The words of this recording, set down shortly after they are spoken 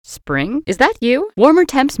spring? Is that you? Warmer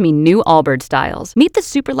temps mean new Allbirds styles. Meet the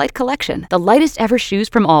Super Light Collection, the lightest ever shoes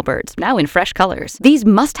from Allbirds, now in fresh colors. These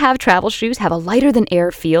must-have travel shoes have a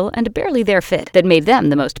lighter-than-air feel and a barely-there fit that made them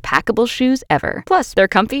the most packable shoes ever. Plus, they're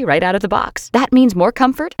comfy right out of the box. That means more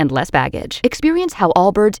comfort and less baggage. Experience how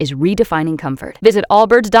Allbirds is redefining comfort. Visit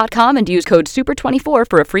allbirds.com and use code SUPER24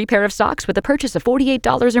 for a free pair of socks with a purchase of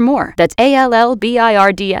 $48 or more. That's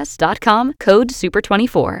ALLBIRDS.com, code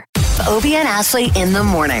SUPER24. Obie and Ashley in the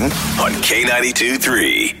morning on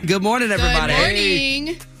K92.3. Good morning, everybody. Good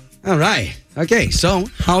morning. All right. Okay. So,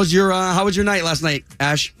 how was your night last night,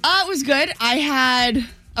 Ash? It was good. I had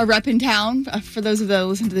a rep in town. For those of those who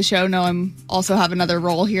listen to the show, know I'm also have another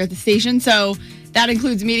role here at the station. So that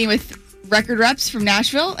includes meeting with record reps from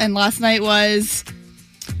Nashville. And last night was.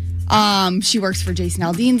 She works for Jason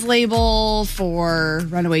Aldean's label, for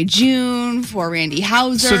Runaway June, for Randy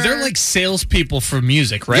Houser. So they're like salespeople for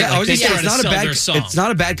music, right? Yeah, like it's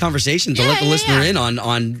not a bad conversation to let the listener in on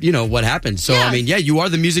what happened. So I mean, you are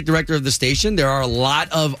the music director of the station. There are a lot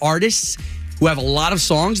of artists who have a lot of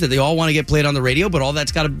songs that they all want to get played on the radio, but all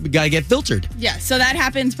that's got to get filtered. Yeah, so that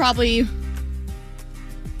happens probably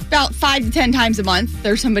about 5 to 10 times a month.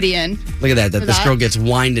 There's somebody in. Look at that. This girl gets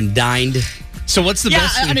wined and dined. So what's the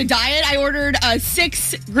best? Yeah, on a diet, I ordered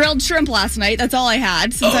 6 grilled shrimp last night. That's all I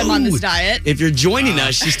had since I'm on this diet. If you're joining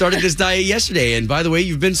us, she started this diet yesterday, and by the way,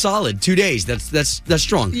 you've been solid 2 days. That's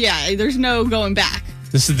strong. Yeah, there's no going back.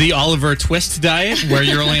 This is the Oliver Twist diet, where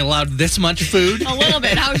you're only allowed this much food. A little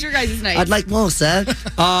bit. How was your guys' night? I'd like more, sir.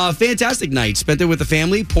 Fantastic night. Spent it with the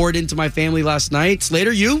family. Poured into my family last night.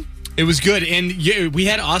 Slater, you? It was good, and we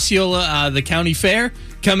had Osceola, the county fair,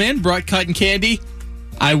 come in, brought cotton candy.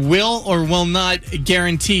 I will or will not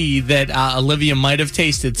guarantee that Olivia might have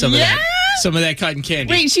tasted some of that cotton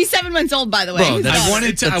candy. Wait, she's 7 months old, by the way. Bro,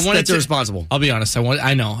 that's irresponsible. I'll be honest.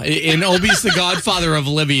 I know. And Obie's the godfather of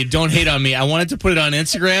Olivia. Don't hate on me. I wanted to put it on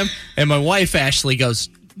Instagram, and my wife Ashley goes,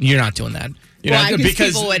 "You're not doing that."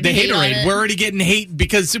 Because the haterade. We're already getting hate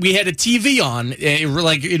because we had a TV on,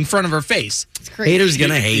 like in front of her face. It's crazy. Haters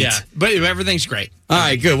gonna hate. Yeah, but everything's great. All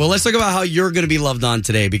right, good. Well, let's talk about how you're going to be loved on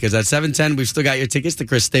today, because at 7:10, we've still got your tickets to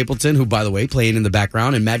Chris Stapleton, who, by the way, playing in the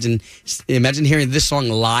background. Imagine hearing this song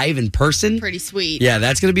live in person. Pretty sweet. Yeah,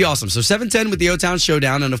 that's going to be awesome. So 7:10 with the O-Town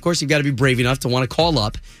Showdown, and of course, you've got to be brave enough to want to call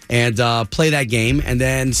up and play that game, and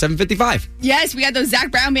then 7:55. Yes, we got those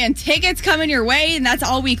Zach Brown Band tickets coming your way, and that's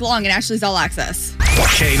all week long in Ashley's All Access.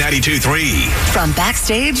 K92.3. from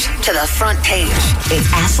backstage to the front page. It's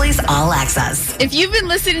Ashley's All Access. If you've been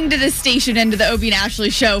listening to this station and to the Obie and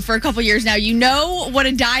Ashley show for a couple years now, you know what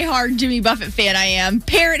a diehard Jimmy Buffett fan I am.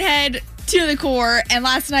 Parrot head to the core. And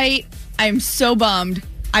last night, I am so bummed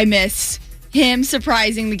I missed him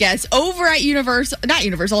surprising the guests over at not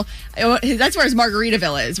Universal. That's where his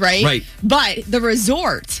Margaritaville is, right? Right. But the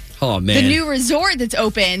resort. Oh, man. The new resort that's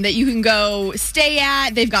open that you can go stay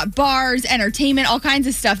at. They've got bars, entertainment, all kinds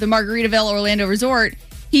of stuff. The Margaritaville Orlando Resort.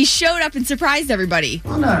 He showed up and surprised everybody.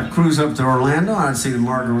 Well, I'd cruise up to Orlando. I'd see the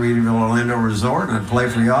Margaritaville Orlando Resort, and I'd play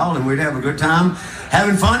for y'all, and we'd have a good time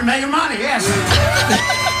having fun and making money. Yes.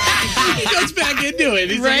 He goes back into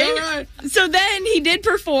it. He's like, all right. So then he did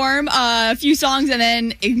perform a few songs, and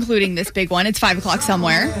then including this big one. It's 5 o'clock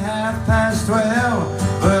somewhere.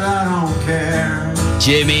 12:30, but I don't care.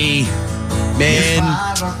 Jimmy, man.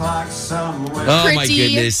 5 o'clock somewhere. Oh, my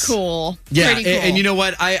goodness. Cool. Yeah, Pretty cool. and you know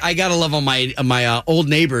what? I got to love on my old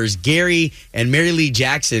neighbors, Gary and Mary Lee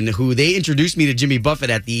Jackson, who they introduced me to Jimmy Buffett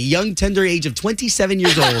at the young, tender age of 27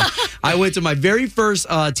 years old. I went to my very first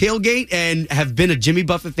tailgate and have been a Jimmy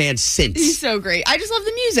Buffett fan since. He's so great. I just love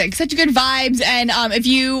the music. Such good vibes. And if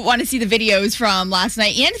you want to see the videos from last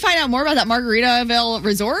night and find out more about that Margaritaville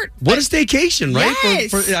Resort. What a staycation, right?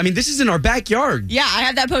 Yes. I mean, this is in our backyard. Yeah, I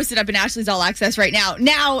have that posted up in Ashley's All Access right now.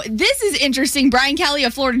 Now, this is interesting. Brian Kelly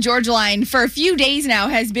of Florida Georgia Line, for a few days now,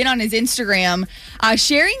 has been on his Instagram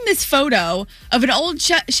sharing this photo of an old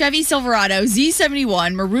Chevy Silverado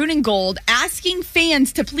Z71, maroon and gold, asking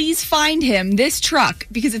fans to please find him this truck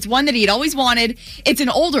because it's one that he had always wanted. It's an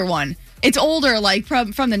older one. It's older, like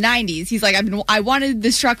from the 90s. He's like, I wanted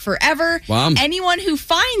this truck forever. Wow. Anyone who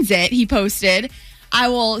finds it, he posted, I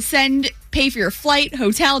will pay for your flight,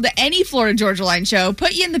 hotel to any Florida Georgia Line show,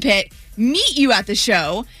 put you in the pit, meet you at the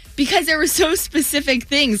show, because there were so specific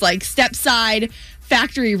things like step side,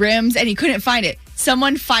 factory rims, and he couldn't find it.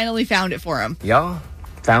 Someone finally found it for him. Y'all,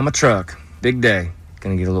 found my truck. Big day.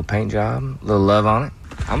 Gonna get a little paint job, a little love on it.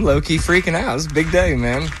 I'm low-key freaking out. It's a big day,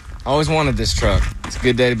 man. Always wanted this truck. It's a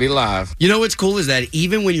good day to be alive. You know what's cool is that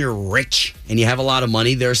even when you're rich and you have a lot of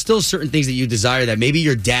money, there are still certain things that you desire that maybe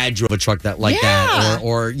your dad drove a truck that,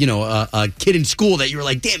 or you know, a kid in school that you were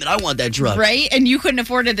like, damn it, I want that truck. Right? And you couldn't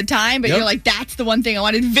afford it at the time, but you're like, that's the one thing I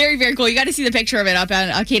wanted. Very, very cool. You got to see the picture of it up on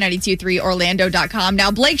K923Orlando.com.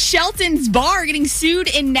 Now, Blake Shelton's bar getting sued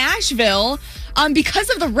in Nashville because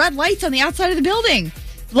of the red lights on the outside of the building.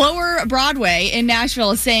 Lower Broadway in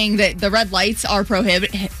Nashville is saying that the red lights are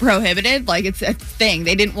prohibited. Like, it's a thing.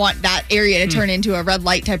 They didn't want that area to turn into a red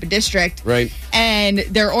light type of district. Right. And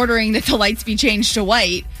they're ordering that the lights be changed to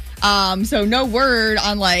white. So no word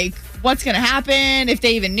on, like, what's going to happen, if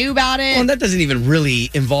they even knew about it. Well, and that doesn't even really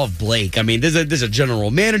involve Blake. I mean, there's a general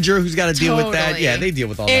manager who's got to deal with that. Yeah, they deal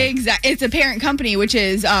with all that. Exactly. It's a parent company, which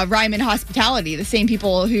is Ryman Hospitality, the same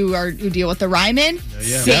people who deal with the Ryman.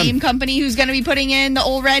 Same company who's going to be putting in the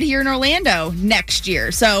Old Red here in Orlando next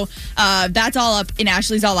year. So that's all up in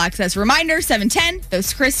Ashley's All Access. Reminder, 710,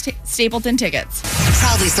 those Chris Stapleton tickets.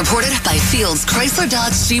 Proudly supported by Fields Chrysler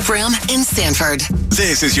Dodge Jeep Ram in Sanford.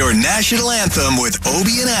 This is your national anthem with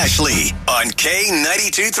Obie and Ashley on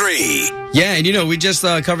K92.3. Yeah, and you know, we just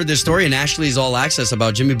covered this story in Ashley's All Access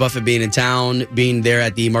about Jimmy Buffett being in town, being there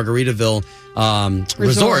at the Margaritaville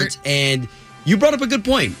resort. And you brought up a good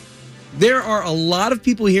point. There are a lot of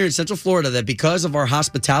people here in Central Florida that because of our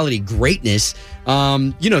hospitality greatness,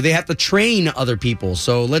 they have to train other people.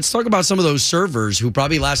 So let's talk about some of those servers who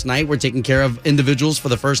probably last night were taking care of individuals for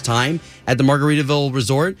the first time at the Margaritaville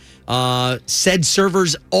resort. Said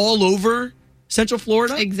servers all over Central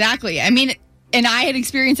Florida. Exactly. I mean, and I had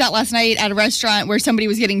experienced that last night at a restaurant where somebody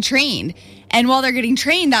was getting trained. And while they're getting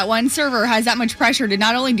trained, that one server has that much pressure to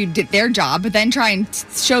not only do their job, but then try and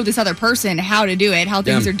show this other person how to do it, how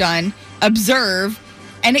things are done, observe.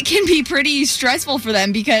 And it can be pretty stressful for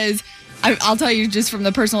them because I'll tell you just from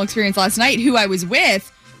the personal experience last night, who I was with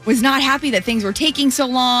was not happy that things were taking so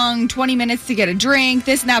long, 20 minutes to get a drink,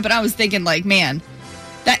 this and that. But I was thinking, like, man,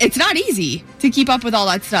 that it's not easy to keep up with all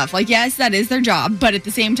that stuff. Like, yes, that is their job, but at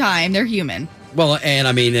the same time, they're human. Well, and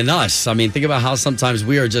I mean, in us, I mean, think about how sometimes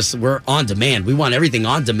we're on demand. We want everything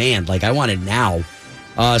on demand. Like, I want it now.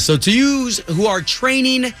 So to use who are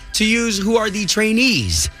training, to use who are the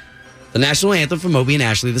trainees, the national anthem from Obie and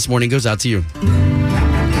Ashley this morning goes out to you.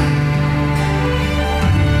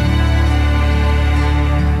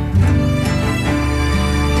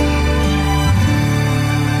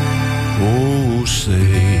 Oh, say,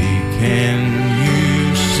 can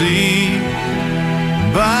you see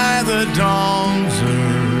by the dawn's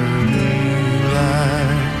early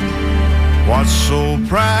light what so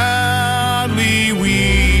proudly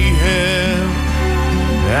we held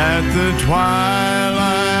at the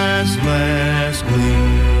twilight's last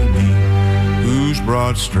gleaming, whose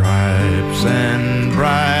broad stripes and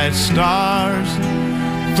bright stars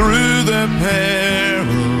through the perilous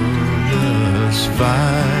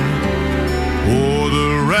fight o'er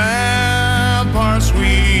the ramparts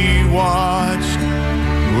we watched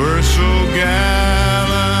were so gallantly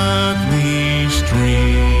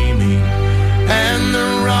streaming, and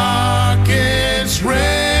the rockets'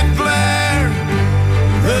 red glare,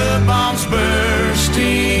 the bombs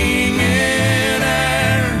bursting in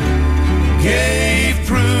air, gave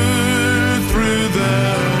proof through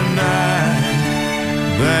the night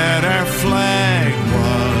that our flag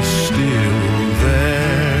was still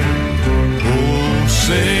there. Oh,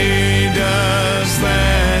 say does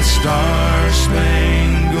that star-spangled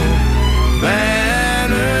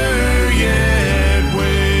banner yet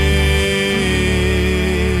wave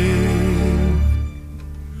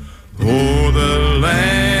o'er the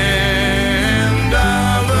land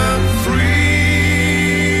of the free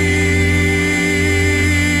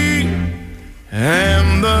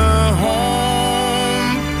and the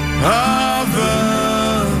home of the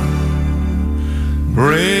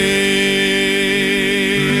brave.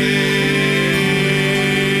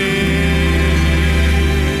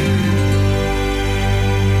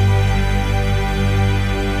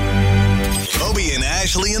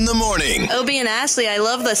 In the morning. Obie and Ashley, I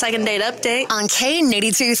love the second date update on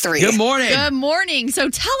K92.3. Good morning. Good morning. So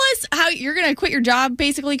tell us how you're going to quit your job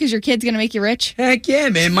basically because your kid's going to make you rich. Heck yeah,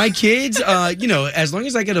 man. My kids, as long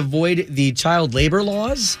as I can avoid the child labor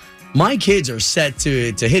laws, my kids are set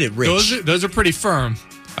to hit it rich. Those are pretty firm,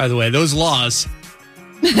 by the way, those laws.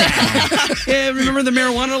 Yeah, remember the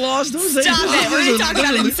marijuana laws? Stop it. We're going to talk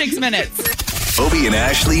about it in 6 minutes. Obie and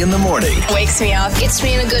Ashley in the morning. Wakes me up, gets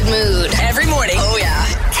me in a good mood. Every morning. Oh, yeah.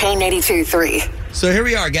 K92.3. So here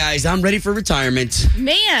we are, guys. I'm ready for retirement.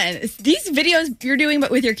 Man, these videos you're doing but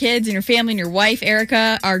with your kids and your family and your wife,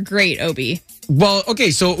 Erica, are great, Obie. Well,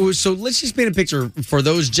 okay, so let's just paint a picture for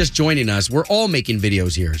those just joining us. We're all making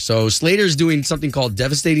videos here. So Slater's doing something called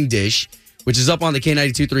Devastating Dish, which is up on the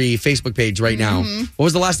K92.3 Facebook page right now. What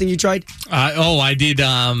was the last thing you tried? I did.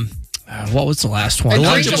 What was the last one? A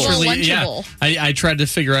Lunchable. Yeah, I tried to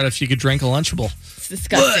figure out if you could drink a Lunchable. It's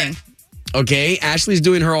disgusting. Okay, Ashley's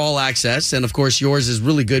doing her all access, and of course yours is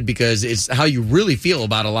really good because it's how you really feel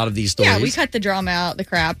about a lot of these stories. Yeah, we cut the drama out, the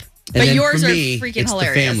crap. And But then yours for are me, freaking it's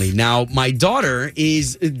hilarious. the family. Now, my daughter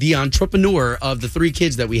is the entrepreneur of the 3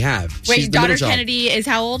 kids that we have. Wait, She's the daughter middle child. Kennedy is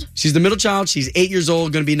how old? She's the middle child. She's 8 years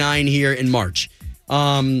old, going to be 9 here in March.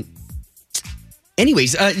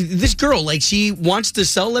 Anyways, this girl, like, she wants to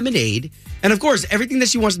sell lemonade. And, of course, everything that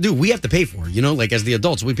she wants to do, we have to pay for. You know, like, as the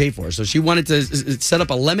adults, we pay for. So she wanted to set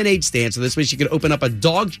up a lemonade stand so this way she could open up a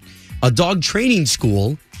dog training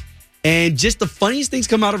school. And just the funniest things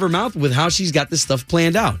come out of her mouth with how she's got this stuff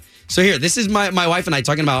planned out. So here, this is my wife and I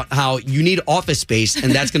talking about how you need office space,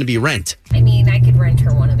 and that's going to be rent. I mean, I could rent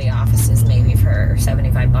her one of the offices maybe for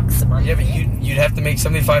 $75 a month. Yeah, but you'd have to make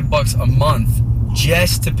 $75 a month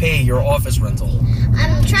just to pay your office rental.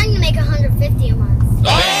 I'm trying to make $150 a month.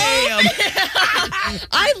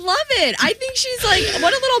 I love it. I think she's like,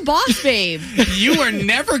 what a little boss babe. You are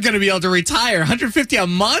never going to be able to retire. $150 a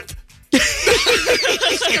month?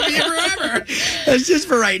 It's going to be forever. That's just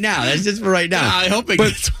for right now. I hope it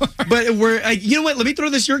gets hard. But we're, you know what? Let me throw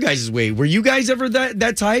this your guys' way. Were you guys ever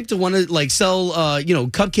that type to want to like sell,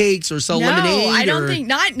 cupcakes or sell lemonade? No, I don't think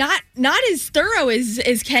not as thorough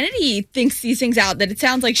as Kennedy thinks these things out. That it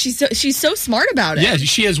sounds like she's so smart about it. Yeah,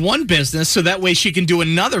 she has one business, so that way she can do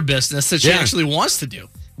another business that she actually wants to do.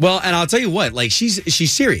 Well, and I'll tell you what, like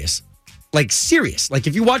she's serious. Like serious. Like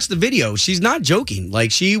if you watch the video, she's not joking.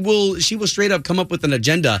 Like she will straight up come up with an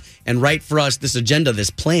agenda and write for us this agenda, this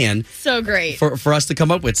plan. So great. For us to come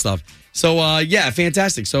up with stuff. So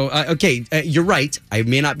fantastic. So you're right. I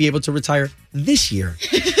may not be able to retire this year,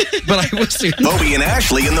 but I will soon. Obie and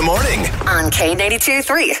Ashley in the morning on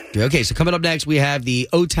K92.3. Okay, so coming up next, we have the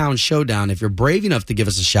O-Town Showdown. If you're brave enough to give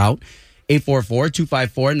us a shout,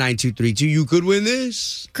 844-254-9232. You could win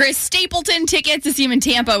this. Chris Stapleton tickets to see him in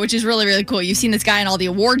Tampa, which is really, really cool. You've seen this guy in all the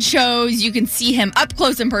award shows. You can see him up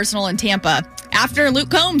close and personal in Tampa. After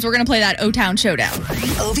Luke Combs, we're going to play that O-Town Showdown.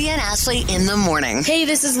 Obie and Ashley in the morning. Hey,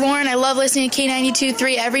 this is Lauren. I love listening to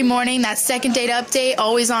K92.3 every morning. That second date update,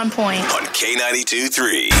 always on point. On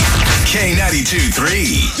K92.3.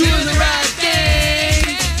 K92.3. Doing the right thing.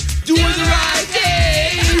 Doing the right thing.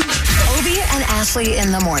 Obie and Ashley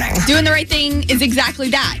in the morning. Doing the right thing is exactly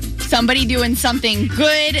that. Somebody doing something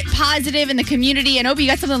good, positive in the community. And Obie, you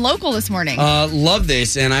got something local this morning. Love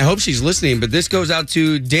this, and I hope she's listening. But this goes out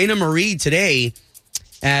to Dana Marie today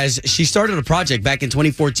as she started a project back in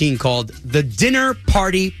 2014 called the Dinner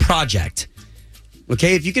Party Project.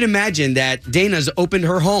 Okay, if you can imagine that Dana's opened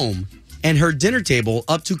her home and her dinner table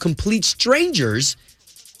up to complete strangers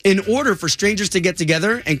in order for strangers to get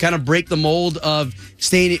together and kind of break the mold of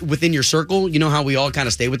staying within your circle. You know how we all kind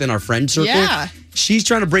of stay within our friend circle? Yeah. She's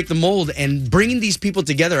trying to break the mold and bringing these people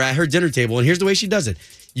together at her dinner table. And here's the way she does it.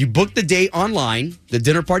 You book the date online, the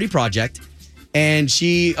Dinner Party Project, and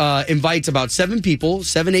she invites about 8 people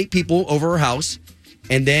over her house.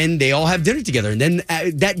 And then they all have dinner together. And then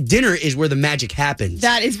that dinner is where the magic happens.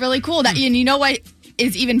 That is really cool. And you know what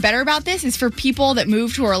is even better about this is for people that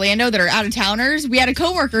move to Orlando that are out of towners. We had a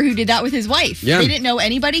coworker who did that with his wife. Yeah. They didn't know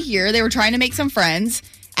anybody here. They were trying to make some friends.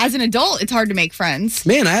 As an adult, it's hard to make friends.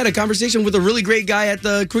 Man, I had a conversation with a really great guy at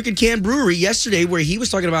the Crooked Can Brewery yesterday where he was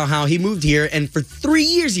talking about how he moved here and for 3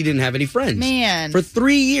 years he didn't have any friends. Man. For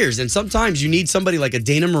 3 years. And sometimes you need somebody like a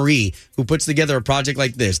Dana Marie who puts together a project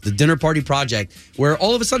like this, the Dinner Party Project, where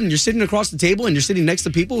all of a sudden you're sitting across the table and you're sitting next to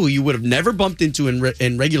people who you would have never bumped into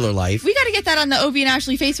in regular life. We got to get that on the Obie and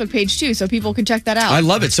Ashley Facebook page too so people can check that out. I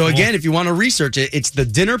love it. So again, if you want to research it, it's the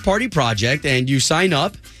Dinner Party Project and you sign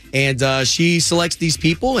up. And she selects these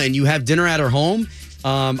people, and you have dinner at her home.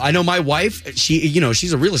 I know my wife,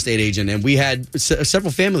 she's a real estate agent, and we had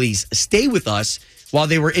several families stay with us while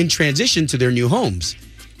they were in transition to their new homes.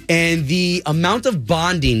 And the amount of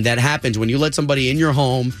bonding that happens when you let somebody in your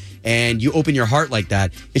home and you open your heart like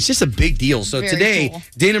that, it's just a big deal. So Very today, cool.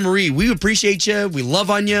 Dana Marie, we appreciate you. We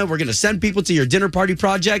love on you. We're going to send people to your Dinner Party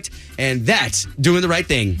Project, and that's doing the right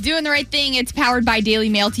thing. Doing the right thing. It's powered by Daily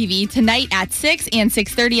Mail TV tonight at 6 and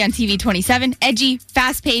 6:30 on TV 27. Edgy,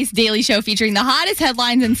 fast-paced daily show featuring the hottest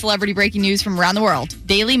headlines and celebrity breaking news from around the world.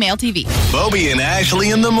 Daily Mail TV. Obie and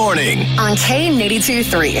Ashley in the morning on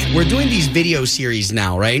K92.3. We're doing these video series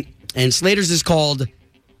now, right? And Slater's is called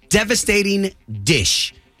Devastating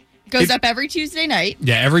Dish. Goes up every Tuesday night.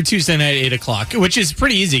 Yeah, every Tuesday night at 8 o'clock, which is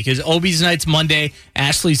pretty easy because Obie's night's Monday,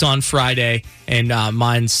 Ashley's on Friday, and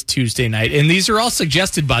mine's Tuesday night. And these are all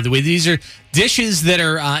suggested, by the way. These are dishes that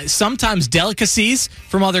are sometimes delicacies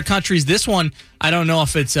from other countries. This one, I don't know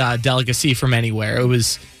if it's a delicacy from anywhere.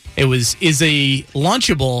 Is a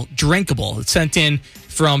lunchable, drinkable. It's sent in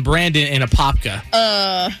from Brandon in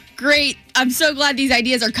Apopka. Great. I'm so glad these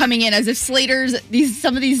ideas are coming in as if Slater's,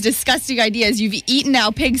 some of these disgusting ideas. You've eaten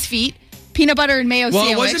now pig's feet, peanut butter and mayo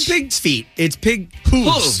sandwich. Well, it wasn't pig's feet. It's pig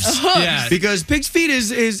hooves. Yeah. Because pig's feet is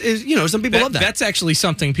some people love that. That's actually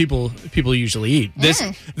something people usually eat.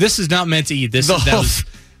 This is not meant to eat. This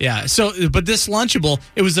yeah. So, but this Lunchable,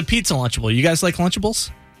 it was a pizza Lunchable. You guys like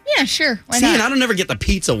Lunchables? Yeah, sure. Why See, not? and I don't ever get the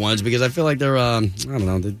pizza ones because I feel like they're, I don't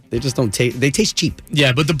know, they just don't taste, they taste cheap.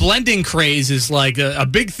 Yeah, but the blending craze is like a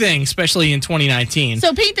big thing, especially in 2019.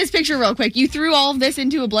 So paint this picture real quick. You threw all of this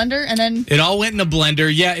into a blender and then... It all went in a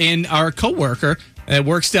blender, yeah, and our coworker that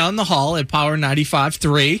works down the hall at Power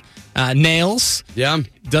 95.3, Nails,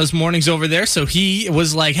 does mornings over there, so he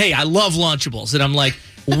was like, hey, I love Lunchables, and I'm like,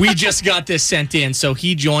 we just got this sent in, so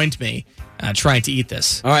he joined me. Trying to eat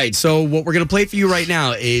this. All right, so what we're going to play for you right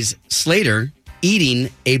now is Slater eating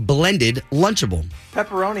a blended Lunchable.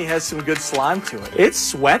 Pepperoni has some good slime to it. It's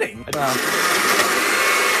sweating.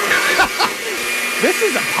 This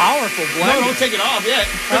is a powerful blend. No, don't take it off yet.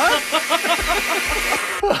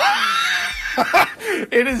 Huh?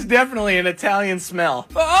 It is definitely an Italian smell.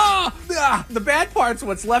 The bad part's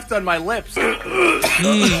what's left on my lips.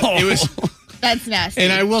 It was... That's nasty.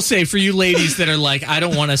 And I will say, for you ladies that are like, I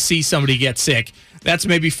don't want to see somebody get sick, that's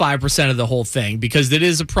maybe 5% of the whole thing, because it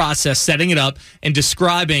is a process setting it up and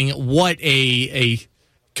describing what a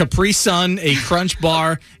Capri Sun, a Crunch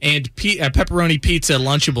Bar, and a pepperoni pizza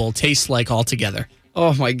Lunchable tastes like all together.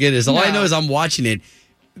 Oh, my goodness. All I know is I'm watching it.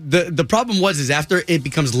 The problem is after it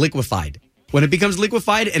becomes liquefied. When it becomes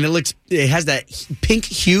liquefied and it has that pink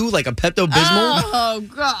hue like a Pepto-Bismol. Oh,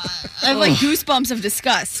 God. I have like goosebumps of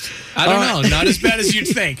disgust. I don't know. Not as bad as you'd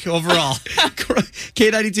think overall.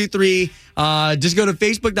 K92.3. Just go to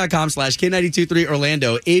Facebook.com/K92.3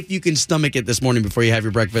 Orlando if you can stomach it this morning before you have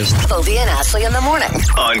your breakfast. Obie and Ashley in the morning.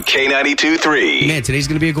 On K92.3. Man, today's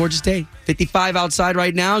going to be a gorgeous day. 55 outside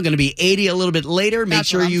right now. Going to be 80 a little bit later.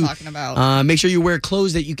 That's what I'm talking about. Make sure you wear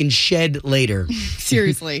clothes that you can shed later.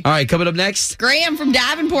 Seriously. All right, coming up next. Graham from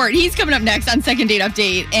Davenport. He's coming up next on Second Date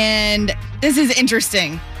Update. And this is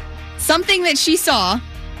interesting. Something that she saw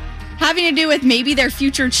having to do with maybe their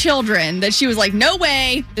future children that she was like, no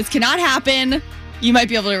way, this cannot happen. You might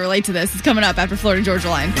be able to relate to this. It's coming up after Florida Georgia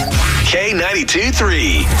Line.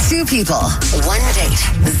 K92.3. 2 people, 1 date,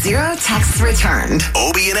 0 texts returned.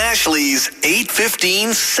 Obie and Ashley's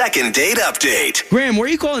 8:15 second date update. Graham, where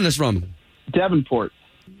are you calling us from? Davenport.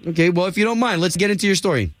 Okay, well, if you don't mind, let's get into your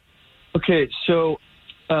story. Okay, so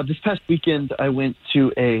this past weekend I went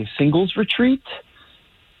to a singles retreat.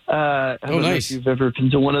 I don't know if you've ever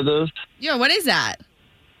been to one of those. Yeah, what is that?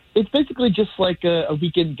 It's basically just like a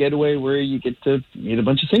weekend getaway where you get to meet a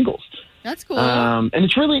bunch of singles. That's cool. And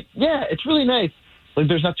it's really nice. Like,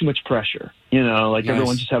 there's not too much pressure,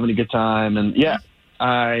 everyone's just having a good time. And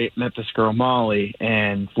I met this girl, Molly,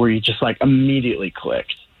 and we just like immediately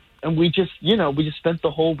clicked. And we just spent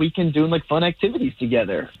the whole weekend doing like fun activities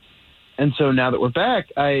together. And so now that we're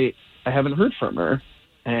back, I haven't heard from her,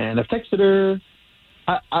 and I've texted her.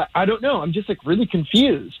 I don't know. I'm just like really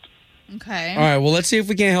confused. Okay. All right. Well, let's see if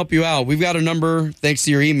we can't help you out. We've got a number thanks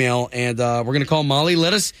to your email, and we're going to call Molly.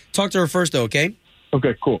 Let us talk to her first, though, okay?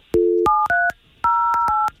 Okay, cool.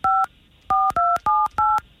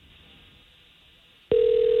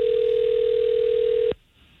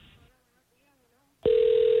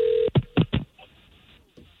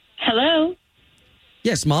 Hello.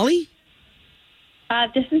 Yes, Molly?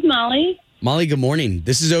 This is Molly. Molly, good morning.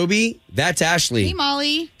 This is Obie. That's Ashley. Hey,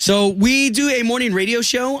 Molly. So we do a morning radio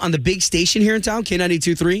show on the big station here in town,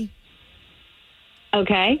 K92.3.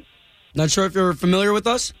 Okay. Not sure if you're familiar with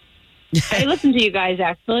us? I listen to you guys,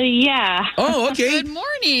 actually. Yeah. Oh, okay. Good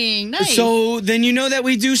morning. Nice. So then you know that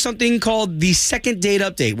we do something called the second date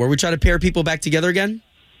update, where we try to pair people back together again?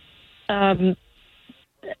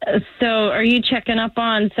 So are you checking up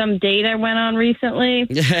on some date I went on recently?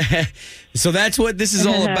 So that's what this is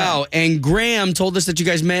all about. And Graham told us that you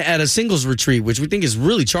guys met at a singles retreat, which we think is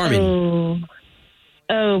really charming.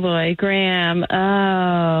 Oh boy, Graham.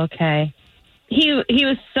 Oh, okay. He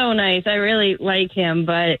was so nice. I really like him,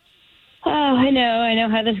 but I know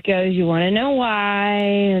how this goes. You want to know why,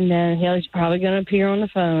 and then he's probably going to appear on the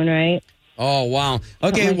phone, right? Oh, wow.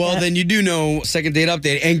 Okay, well, then you do know second date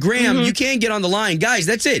update. And Graham, you can get on the line. Guys,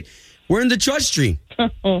 that's it. We're in the trust tree.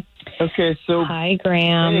 Okay, so hi,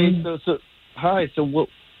 Graham. Hey, hi. So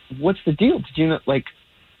what's the deal? Did you not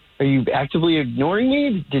Are you actively ignoring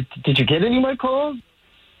me? Did you get any of my calls?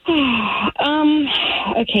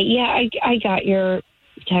 Okay, yeah, I got your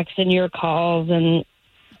texts and your calls, and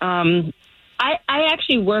I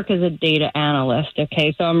actually work as a data analyst.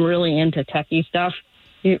 Okay, so I'm really into techie stuff.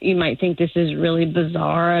 You might think this is really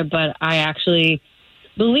bizarre, but I actually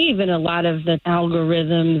believe in a lot of the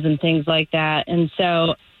algorithms and things like that. And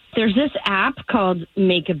so there's this app called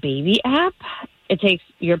Make a Baby app. It takes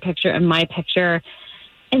your picture and my picture,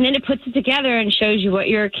 and then it puts it together and shows you what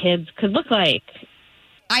your kids could look like.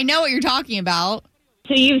 I know what you're talking about.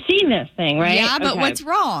 So you've seen this thing, right? Yeah, but Okay. what's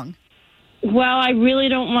wrong? Well, I really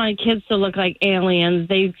don't want kids to look like aliens.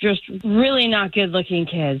 They're just really not good-looking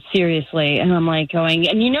kids, seriously. And I'm going,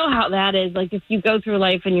 and you know how that is. Like, if you go through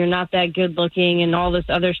life and you're not that good-looking and all this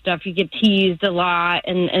other stuff, you get teased a lot,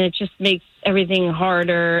 and it just makes everything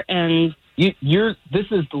harder. And this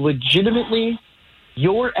is legitimately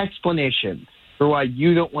your explanation for why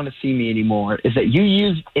you don't want to see me anymore is that you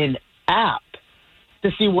used an app to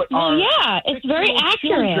see what it's very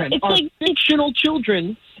accurate. It's like fictional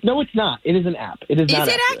children. No, it's not. It is an app. It is not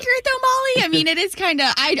accurate though, Molly? I mean, it is kind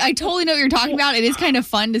of. I totally know what you're talking about. It is kind of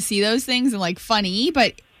fun to see those things and funny,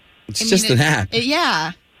 but it's just an app.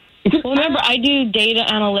 Yeah. Well, remember, I do data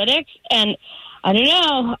analytics, and I don't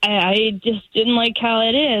know. I just didn't like how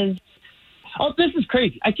it is. Oh, this is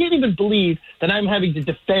crazy. I can't even believe that I'm having to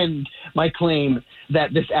defend my claim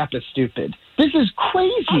that this app is stupid. This is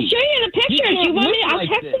crazy. I'll show you the pictures. You want me? I'll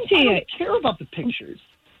text them to you. I don't care about the pictures.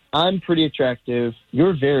 I'm pretty attractive.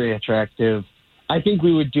 You're very attractive. I think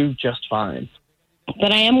we would do just fine.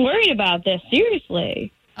 But I am worried about this,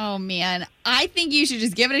 seriously. Oh, man. I think you should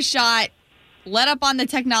just give it a shot, let up on the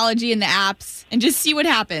technology and the apps, and just see what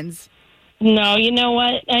happens. No, you know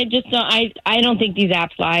what? I just don't. I don't think these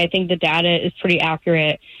apps lie. I think the data is pretty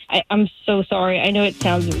accurate. I'm so sorry. I know it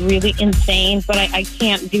sounds really insane, but I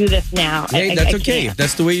can't do this now. Hey, that's okay. If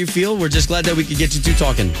that's the way you feel, we're just glad that we could get you two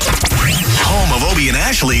talking. Home of Obie and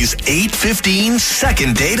Ashley's 8:15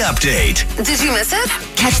 second date update. Did you miss it?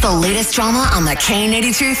 Catch the latest drama on the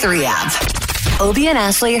K82-3 app. Obie and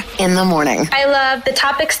Ashley in the morning. I love the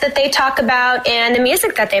topics that they talk about and the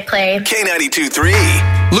music that they play.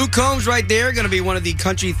 K92-3. Luke Combs right there, going to be one of the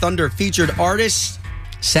Country Thunder featured artists.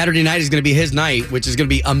 Saturday night is going to be his night, which is going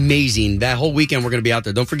to be amazing. That whole weekend, we're going to be out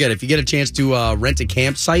there. Don't forget, if you get a chance to rent a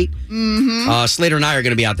campsite, Slater and I are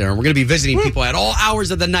going to be out there, and we're going to be visiting people at all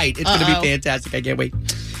hours of the night. It's going to be fantastic. I can't wait.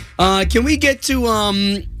 Can we get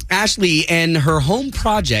to Ashley and her home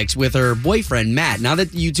projects with her boyfriend, Matt? Now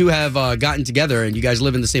that you two have gotten together and you guys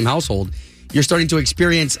live in the same household, you're starting to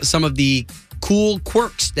experience some of the cool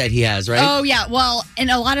quirks that he has, right? Oh, yeah. Well,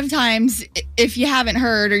 and a lot of times, if you haven't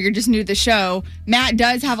heard or you're just new to the show, Matt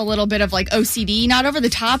does have a little bit of OCD, not over the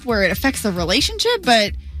top where it affects the relationship,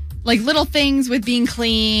 but little things with being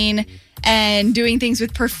clean and doing things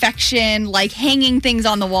with perfection, like hanging things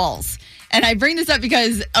on the walls. And I bring this up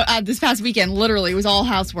because this past weekend, literally, it was all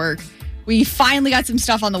housework. We finally got some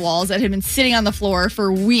stuff on the walls that had been sitting on the floor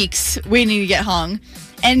for weeks waiting to get hung.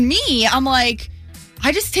 And me, I'm like,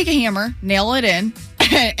 I just take a hammer, nail it in,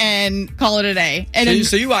 and call it a day. And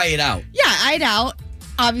so you eye it out. Yeah, eye it out.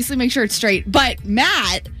 Obviously, make sure it's straight. But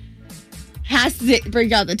Matt has to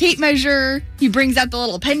bring out the tape measure. He brings out the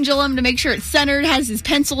little pendulum to make sure it's centered, has his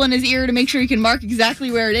pencil in his ear to make sure he can mark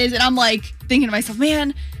exactly where it is. And I'm thinking to myself,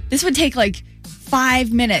 man, this would take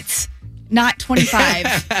 5 minutes, not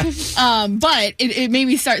 25. But it made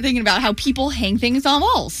me start thinking about how people hang things on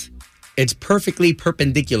walls. It's perfectly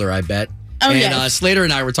perpendicular, I bet. Oh, and yes. Slater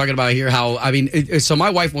and I were talking about here how, so my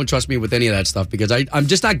wife won't trust me with any of that stuff because I'm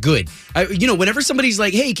just not good. Whenever somebody's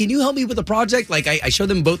like, hey, can you help me with a project? I show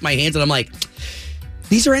them both my hands and I'm like,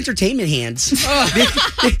 these are entertainment hands.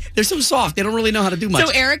 They're so soft. They don't really know how to do much.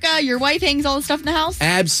 So Erica, your wife hangs all the stuff in the house?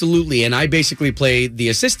 Absolutely. And I basically play the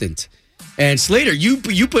assistant. And Slater, you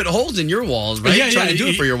put holes in your walls, right? Trying to do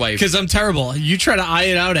it for your wife. Because I'm terrible. You try to eye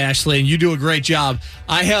it out, Ashley, and you do a great job.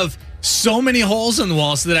 I have so many holes in the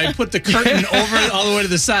wall so that I put the curtain over all the way to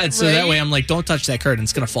the side. So that way I'm like, don't touch that curtain.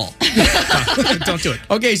 It's going to fall. Don't do it.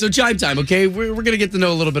 Okay, so chime time, okay? We're going to get to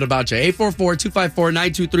know a little bit about you.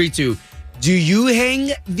 844-254-9232. Do you hang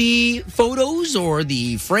the photos or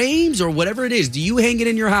the frames or whatever it is? Do you hang it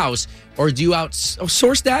in your house or do you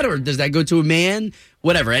outsource that or does that go to a man?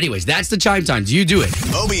 Whatever. Anyways, that's the chime time. Do you do it?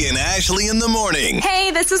 Obie and Ashley in the morning. Hey,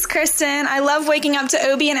 this is Kristen. I love waking up to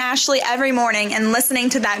Obie and Ashley every morning and listening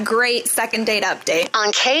to that great second date update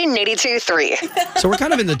on K82-3. So we're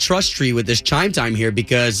kind of in the trust tree with this chime time here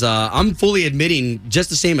because I'm fully admitting, just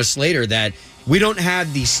the same as Slater, that we don't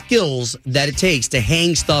have the skills that it takes to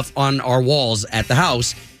hang stuff on our walls at the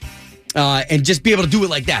house and just be able to do it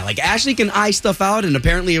like that. Like, Ashley can eye stuff out, and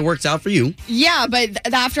apparently it works out for you. Yeah,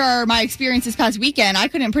 but after my experience this past weekend, I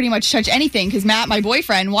couldn't pretty much touch anything because Matt, my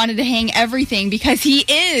boyfriend, wanted to hang everything because he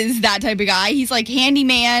is that type of guy. He's like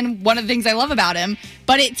handyman, one of the things I love about him.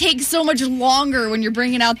 But it takes so much longer when you're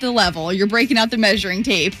bringing out the level, you're breaking out the measuring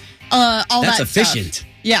tape, That's that efficient. Stuff.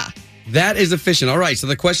 Yeah. That is efficient. All right, so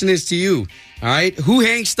the question is to you. All right, who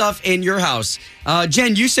hangs stuff in your house?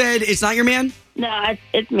 Jen, you said it's not your man? No,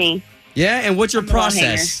 it's me. Yeah, and what's your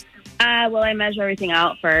process? Well, I measure everything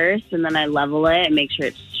out first, and then I level it and make sure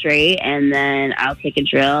it's straight, and then I'll take a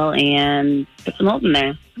drill and put some holes in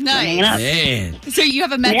there. Nice. Hang it up. Man. So you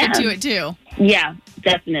have a method to it, too? Yeah,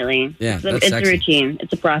 definitely. Yeah, it's a routine.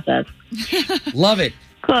 It's a process. Love it.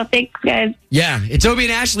 Cool. Thanks, guys. Yeah, it's Obie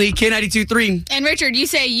and Ashley, K92.3. And Richard, you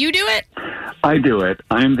say you do it? I do it.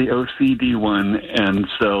 I'm the OCD one, and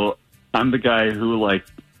so I'm the guy who,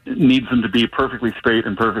 needs them to be perfectly straight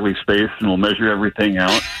and perfectly spaced and will measure everything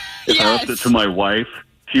out. If I left it to my wife,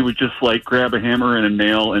 she would just, grab a hammer and a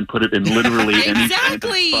nail and put it in literally any kind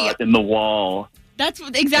of spot in the wall. That's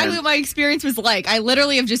exactly what my experience was like. I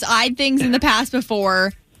literally have just eyed things in the past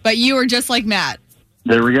before, but you were just like Matt.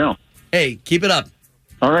 There we go. Hey, keep it up.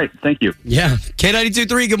 All right. Thank you. Yeah.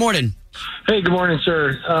 K92.3, good morning. Hey, good morning,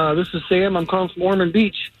 sir. This is Sam. I'm calling from Ormond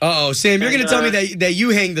Beach. Uh-oh, Sam, you're going to tell me that you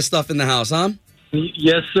hang the stuff in the house, huh?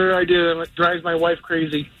 Yes, sir, I do. It drives my wife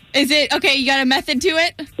crazy. Is it, okay, you got a method to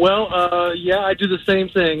it? Well, yeah, I do the same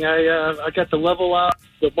thing. I got the level out,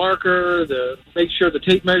 the marker, make sure the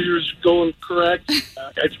tape measure's going correct.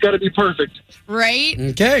 It's got to be perfect. Right?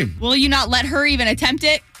 Okay. Will you not let her even attempt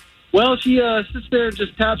it? Well, she sits there and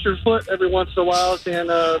just taps her foot every once in a while, saying,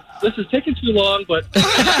 this is taking too long, but...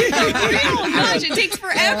 Oh, gosh, it takes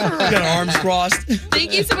forever. You got arms crossed.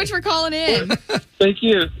 Thank you so much for calling in. Thank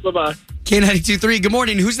you. Bye-bye. K92.3, good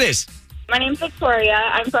morning. Who's this? My name's Victoria.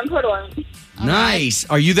 I'm from Port Orange. Nice.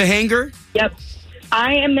 Are you the hanger? Yep.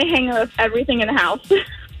 I am the hanger of everything in the house.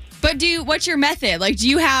 But what's your method? Do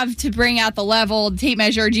you have to bring out the level, the tape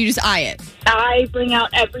measure, or do you just eye it? I bring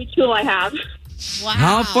out every tool I have. Wow.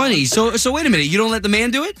 How funny. So wait a minute. You don't let the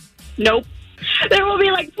man do it? Nope. There will be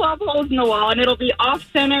 12 holes in the wall, and it'll be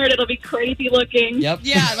off-centered. It'll be crazy looking. Yep.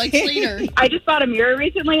 Yeah, like Slater. I just bought a mirror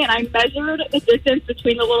recently, and I measured the distance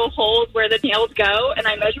between the little holes where the nails go, and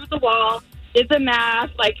I measured the wall, did the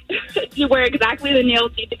math, where exactly the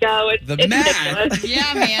nails need to go. It's math? ridiculous.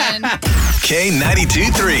 Yeah, man.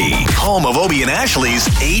 K92.3, home of Obie and Ashley's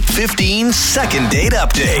 8:15 second date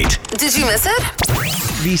update. Did you miss it?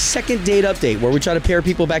 The second date update where we try to pair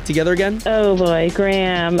people back together again. Oh boy,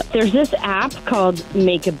 Graham. There's this app called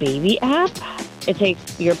Make a Baby app. It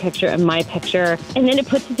takes your picture and my picture, and then it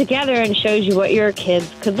puts it together and shows you what your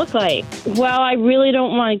kids could look like. Well, I really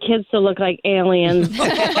don't want kids to look like aliens.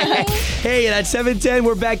 Hey, and at 7:10,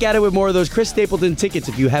 we're back at it with more of those Chris Stapleton tickets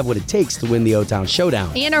if you have what it takes to win the O-Town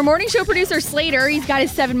Showdown. And our morning show producer, Slater, he's got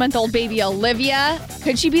his 7-month-old baby, Olivia.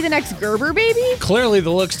 Could she be the next Gerber baby? Clearly, the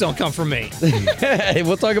looks don't come from me.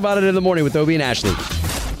 We'll talk about it in the morning with Obie and Ashley.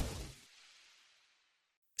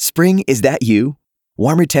 Spring, is that you?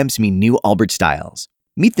 Warmer temps mean new Allbirds styles.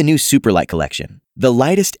 Meet the new Superlight collection, the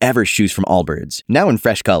lightest ever shoes from Allbirds, now in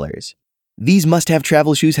fresh colors. These must-have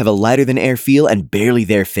travel shoes have a lighter-than-air feel and barely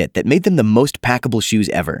there fit that made them the most packable shoes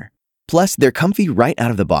ever. Plus, they're comfy right out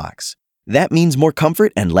of the box. That means more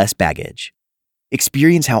comfort and less baggage.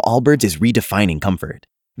 Experience how Allbirds is redefining comfort.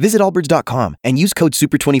 Visit allbirds.com and use code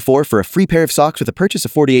SUPER24 for a free pair of socks with a purchase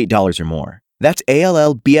of $48 or more. That's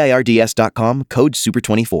ALLBIRDS.com, code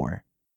SUPER24.